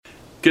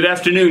Good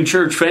afternoon,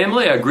 church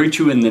family. I greet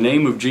you in the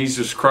name of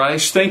Jesus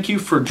Christ. Thank you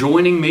for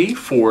joining me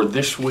for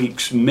this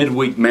week's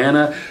Midweek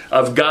Manna.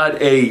 I've got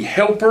a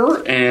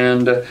helper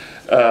and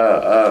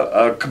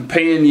a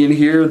companion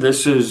here.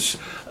 This is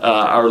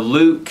our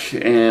Luke,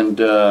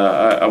 and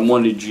I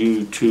wanted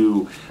you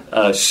to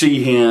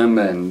see him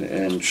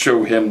and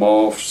show him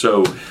off.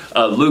 So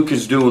Luke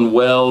is doing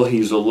well.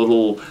 He's a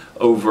little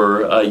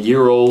over a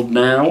year old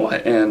now,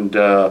 and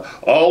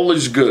all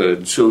is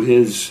good. So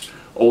his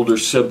older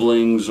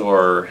siblings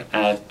are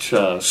at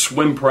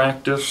swim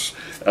practice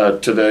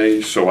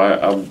today, so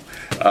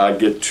I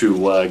get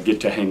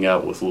to hang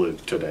out with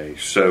Luke today.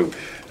 So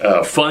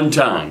fun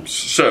times.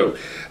 So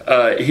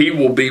he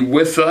will be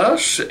with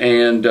us,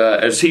 and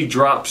as he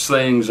drops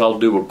things, I'll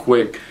do a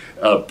quick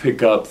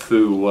pick up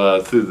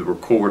through the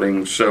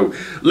recording. So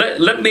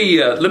let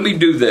me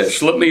do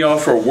this. Let me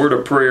offer a word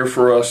of prayer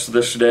for us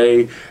this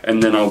day,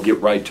 and then I'll get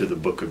right to the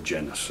book of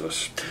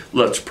Genesis.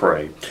 Let's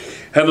pray.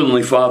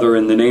 Heavenly Father,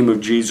 in the name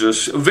of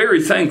Jesus,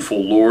 very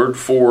thankful, Lord,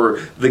 for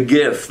the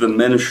gift, the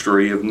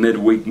ministry of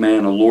Midweek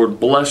Manna. Lord,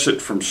 bless it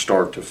from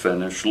start to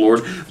finish. Lord,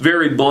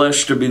 very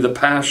blessed to be the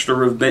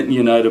pastor of Benton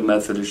United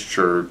Methodist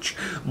Church.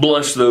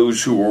 Bless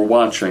those who are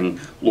watching,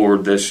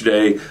 Lord, this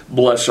day.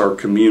 Bless our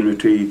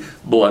community.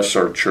 Bless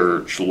our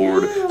church,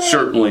 Lord.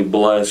 Certainly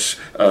bless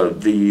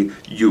the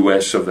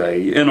U.S. of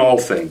A. In all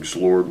things,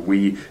 Lord,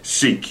 we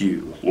seek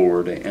you,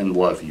 Lord, and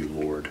love you,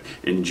 Lord.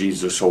 In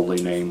Jesus'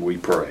 holy name we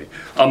pray.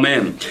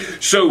 Amen.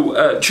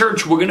 So,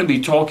 church, we're going to be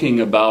talking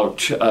about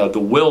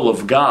the will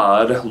of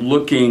God,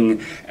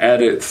 looking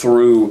at it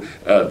through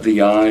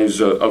the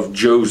eyes of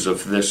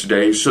Joseph this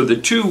day. So the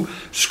two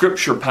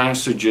scripture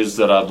passages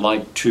that I'd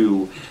like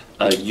to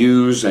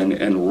use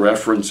and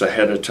reference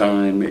ahead of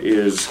time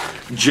is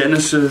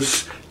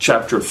Genesis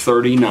chapter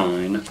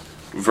 39,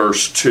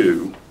 verse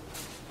 2,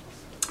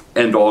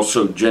 and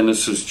also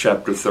Genesis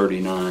chapter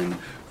 39,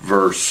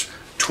 verse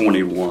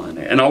 21.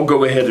 And I'll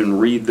go ahead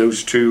and read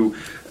those two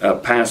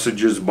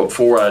passages.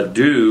 Before I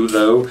do,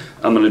 though,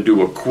 I'm going to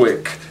do a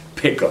quick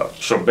pickup.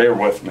 So bear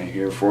with me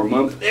here for a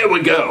moment. There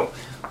we go.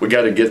 We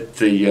got to get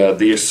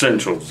the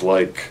essentials,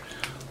 like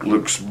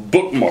Luke's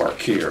bookmark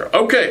here.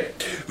 Okay,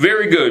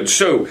 very good.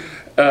 So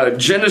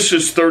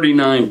Genesis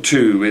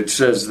 39:2, it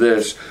says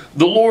this: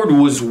 "The Lord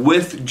was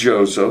with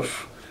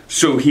Joseph,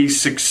 so he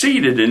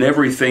succeeded in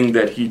everything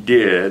that he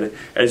did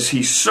as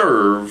he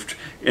served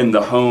in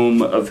the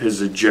home of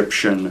his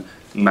Egyptian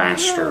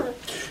master."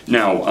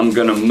 Now, I'm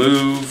going to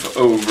move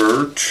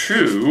over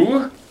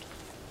to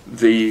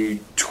the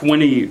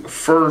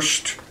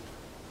 21st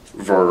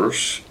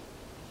verse.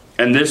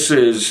 And this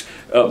is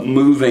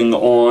moving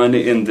on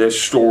in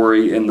this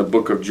story in the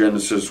book of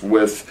Genesis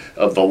with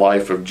the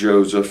life of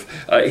Joseph.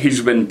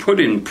 He's been put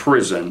in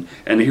prison,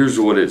 and here's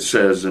what it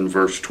says in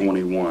verse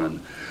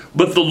 21.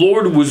 "But the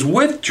Lord was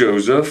with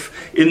Joseph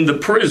in the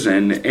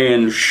prison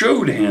and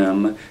showed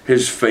him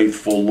his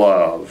faithful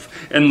love.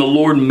 And the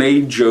Lord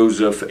made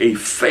Joseph a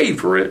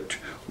favorite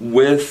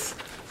with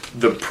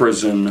the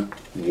prison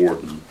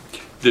warden."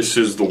 This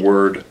is the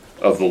word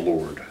of the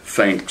Lord.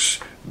 Thanks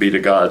be to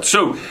God.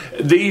 So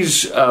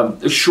these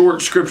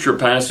short scripture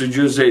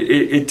passages,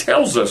 it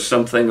tells us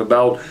something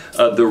about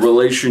the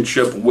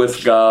relationship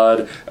with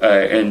God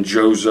and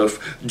Joseph,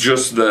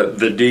 just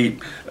the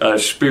deep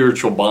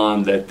spiritual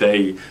bond that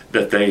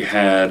they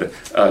had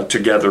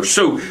together.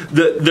 So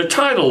the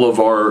title of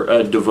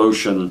our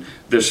devotion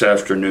this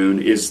afternoon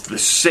is "The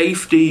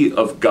Safety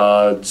of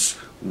God's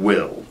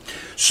Will."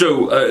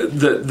 So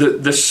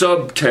the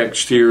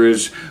subtext here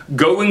is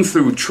going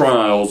through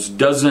trials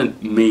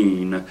doesn't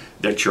mean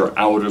that you're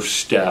out of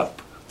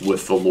step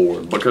with the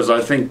Lord, because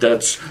I think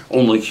that's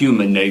only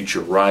human nature,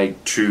 right?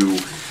 To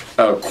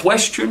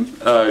question,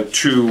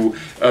 to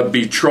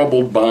be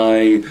troubled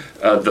by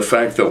the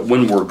fact that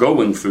when we're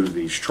going through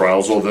these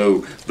trials,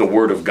 although the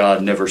Word of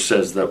God never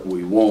says that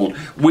we won't,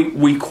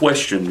 we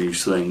question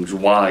these things.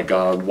 Why,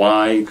 God?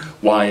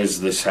 Why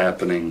is this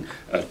happening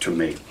to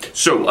me?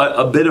 So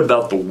a bit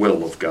about the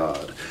will of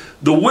God.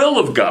 The will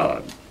of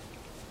God,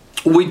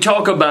 we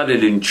talk about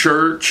it in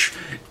church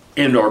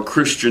and our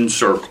Christian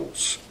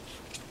circles.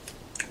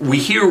 We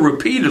hear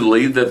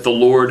repeatedly that the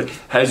Lord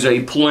has a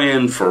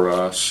plan for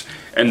us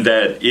and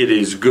that it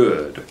is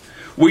good.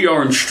 We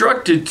are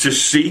instructed to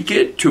seek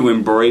it, to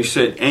embrace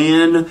it,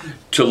 and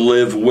to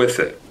live with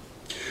it.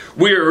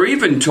 We are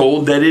even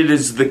told that it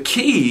is the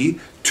key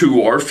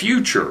to our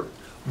future.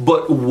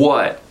 But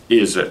what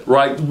is it,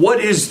 right?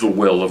 What is the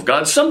will of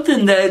God?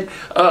 Something that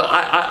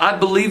I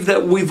believe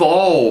that we've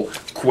all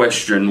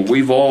questioned,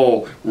 we've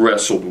all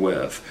wrestled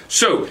with.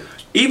 So,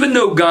 even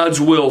though God's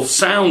will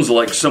sounds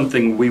like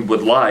something we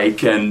would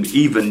like and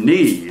even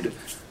need,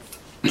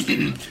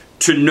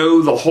 to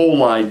know the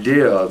whole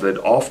idea of it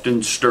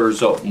often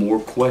stirs up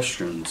more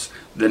questions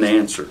than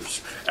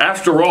answers.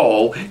 After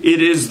all,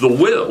 it is the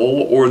will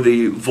or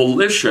the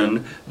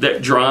volition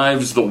that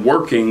drives the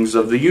workings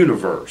of the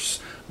universe,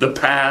 the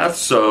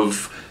paths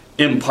of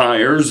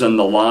empires and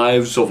the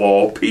lives of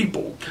all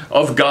people,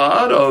 of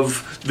God,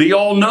 of the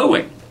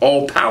all-knowing,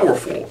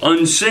 all-powerful,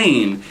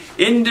 unseen,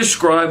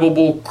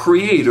 indescribable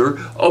creator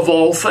of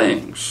all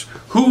things.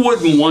 Who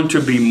wouldn't want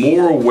to be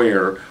more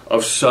aware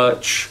of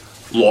such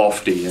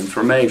lofty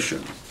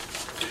information?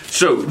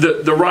 So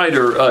the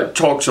writer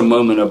talks a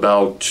moment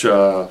about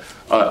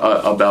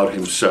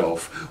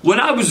himself. When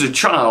I was a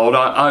child,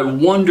 I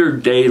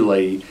wondered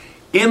daily,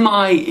 am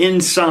I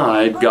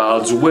inside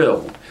God's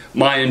will?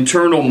 My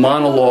internal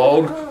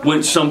monologue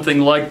went something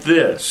like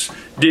this.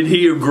 Did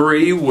he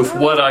agree with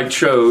what I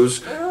chose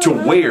to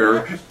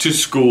wear to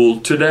school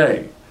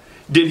today?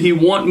 Did he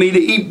want me to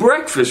eat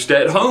breakfast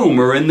at home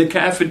or in the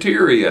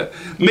cafeteria?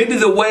 Maybe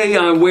the way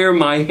I wear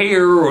my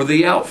hair or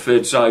the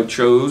outfits I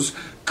chose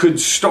could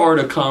start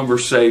a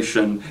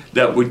conversation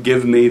that would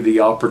give me the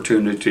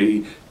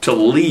opportunity to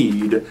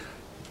lead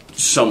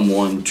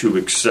someone to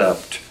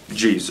accept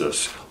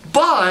Jesus.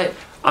 But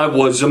I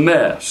was a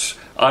mess.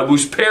 I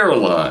was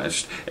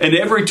paralyzed. And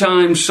every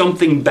time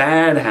something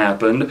bad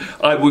happened,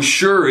 I was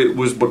sure it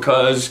was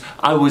because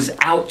I was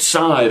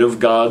outside of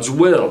God's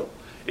will,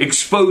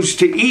 exposed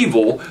to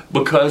evil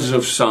because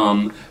of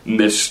some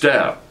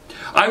misstep.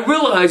 I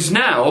realize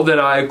now that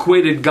I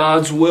equated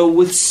God's will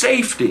with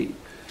safety.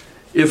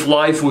 If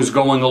life was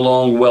going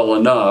along well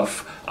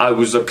enough, I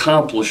was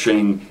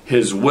accomplishing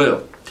His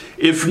will.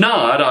 If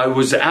not, I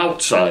was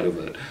outside of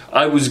it.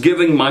 I was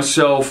giving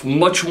myself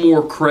much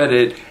more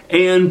credit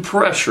and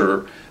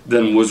pressure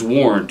than was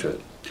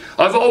warranted.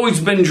 I've always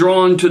been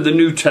drawn to the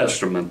New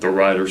Testament, the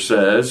writer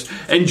says,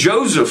 and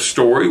Joseph's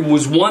story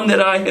was one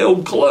that I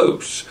held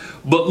close.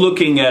 But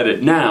looking at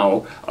it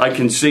now, I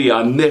can see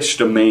I missed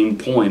a main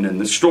point in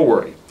the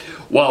story.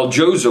 While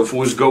Joseph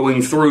was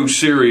going through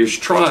serious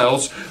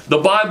trials, the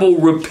Bible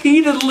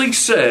repeatedly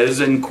says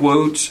and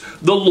quotes,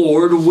 the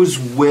Lord was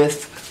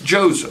with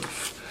Joseph.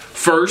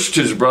 First,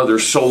 his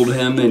brothers sold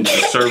him into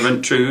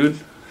servitude,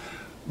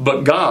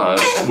 but God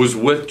was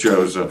with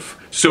Joseph,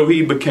 so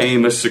he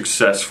became a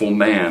successful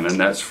man, and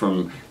that's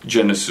from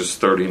Genesis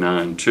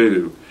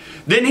 39:2.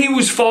 Then he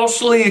was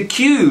falsely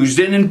accused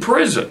and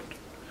imprisoned,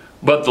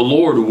 but the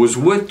Lord was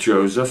with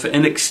Joseph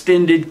and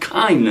extended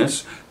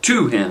kindness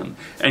to him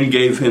and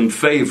gave him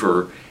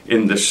favor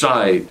in the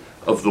sight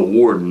of the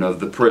warden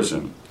of the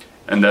prison,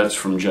 and that's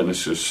from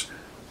Genesis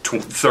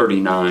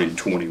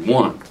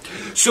 39:21.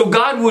 So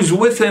God was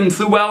with him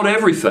throughout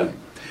everything.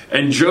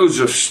 And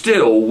Joseph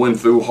still went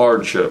through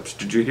hardships.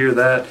 Did you hear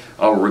that?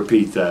 I'll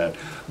repeat that.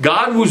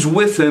 God was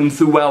with him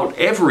throughout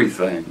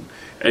everything.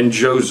 And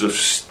Joseph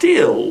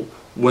still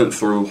went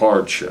through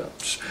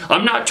hardships.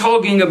 I'm not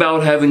talking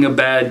about having a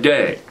bad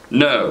day.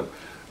 No.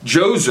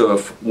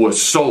 Joseph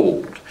was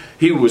sold.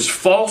 He was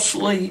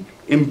falsely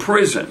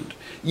imprisoned.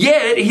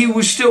 Yet he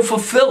was still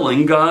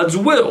fulfilling God's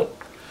will.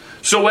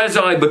 So as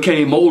I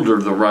became older,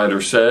 the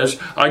writer says,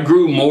 I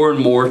grew more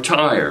and more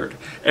tired.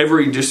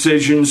 Every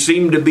decision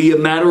seemed to be a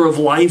matter of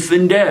life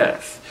and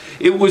death.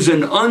 It was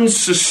an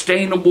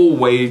unsustainable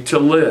way to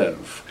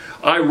live.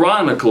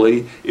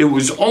 Ironically, it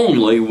was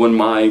only when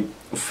my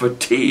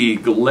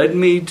fatigue led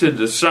me to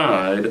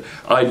decide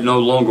I'd no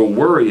longer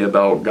worry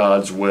about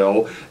God's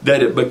will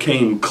that it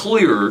became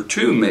clearer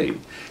to me.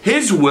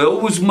 His will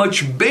was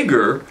much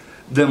bigger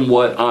than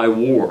what I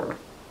wore,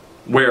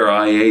 where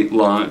I ate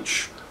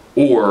lunch,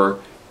 or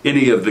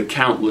any of the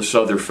countless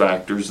other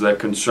factors that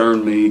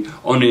concern me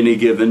on any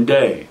given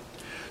day.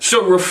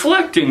 So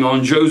reflecting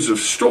on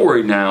Joseph's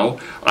story now,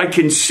 I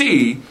can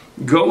see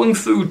going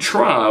through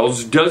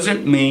trials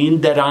doesn't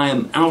mean that I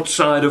am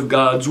outside of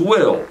God's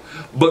will,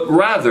 but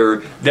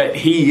rather that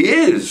He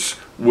is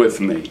with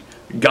me,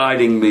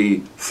 guiding me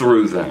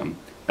through them.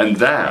 And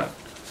that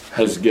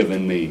has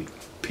given me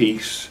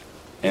peace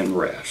and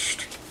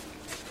rest.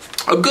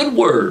 A good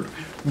word,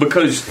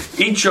 because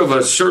each of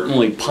us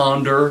certainly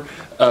ponder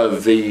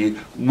the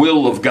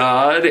will of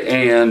God,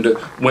 and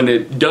when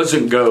it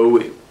doesn't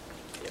go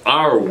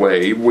our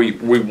way, we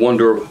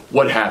wonder,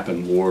 what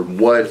happened, Lord?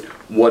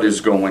 What is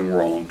going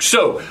wrong?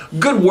 So,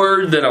 good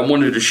word that I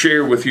wanted to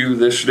share with you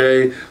this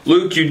day.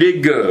 Luke, you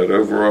did good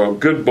overall.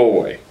 Good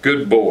boy.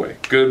 Good boy.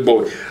 Good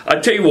boy. I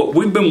tell you what,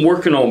 we've been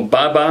working on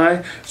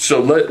bye-bye,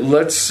 so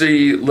let's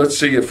see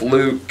if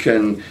Luke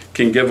can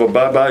give a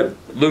bye-bye.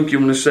 Luke, you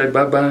want to say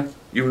bye-bye?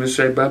 You want to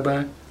say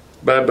bye-bye?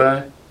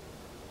 Bye-bye?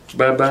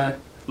 Bye-bye?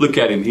 Look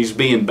at him. He's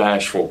being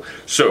bashful.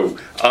 So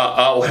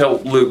I'll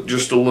help Luke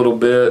just a little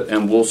bit,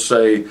 and we'll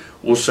say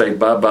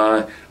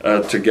bye-bye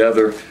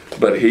together.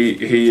 But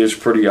he is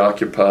pretty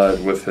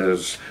occupied with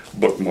his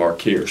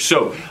bookmark here.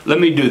 So let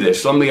me do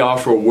this. Let me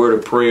offer a word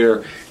of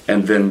prayer,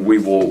 and then we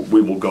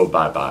will go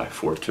bye-bye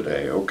for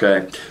today,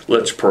 okay?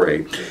 Let's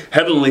pray.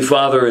 Heavenly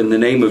Father, in the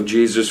name of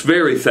Jesus,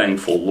 very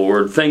thankful,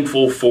 Lord.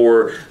 Thankful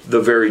for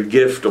the very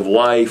gift of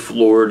life,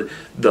 Lord,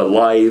 the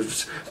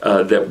lives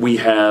that we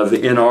have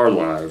in our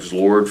lives,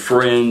 Lord.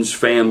 Friends,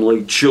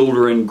 family,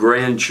 children,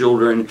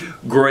 grandchildren,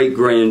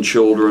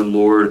 great-grandchildren,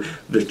 Lord.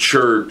 The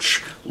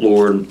church,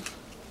 Lord.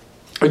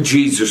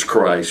 Jesus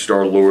Christ,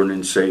 our Lord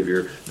and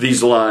Savior.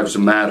 These lives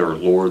matter,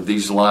 Lord.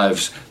 These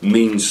lives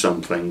mean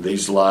something.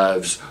 These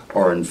lives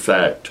are, in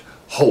fact,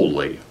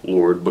 holy,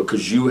 Lord,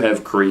 because you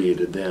have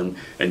created them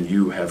and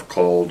you have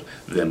called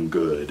them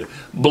good.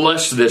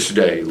 Bless this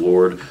day,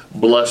 Lord.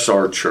 Bless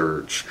our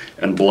church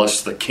and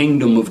bless the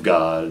kingdom of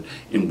God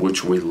in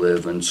which we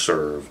live and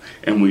serve.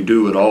 And we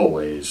do it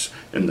always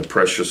in the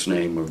precious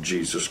name of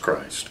Jesus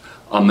Christ.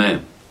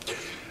 Amen.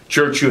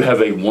 Church, you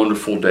have a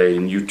wonderful day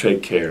and you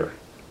take care.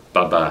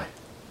 Bye-bye.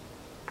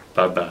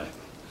 Bye-bye.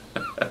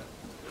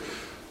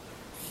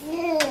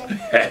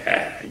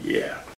 Yeah.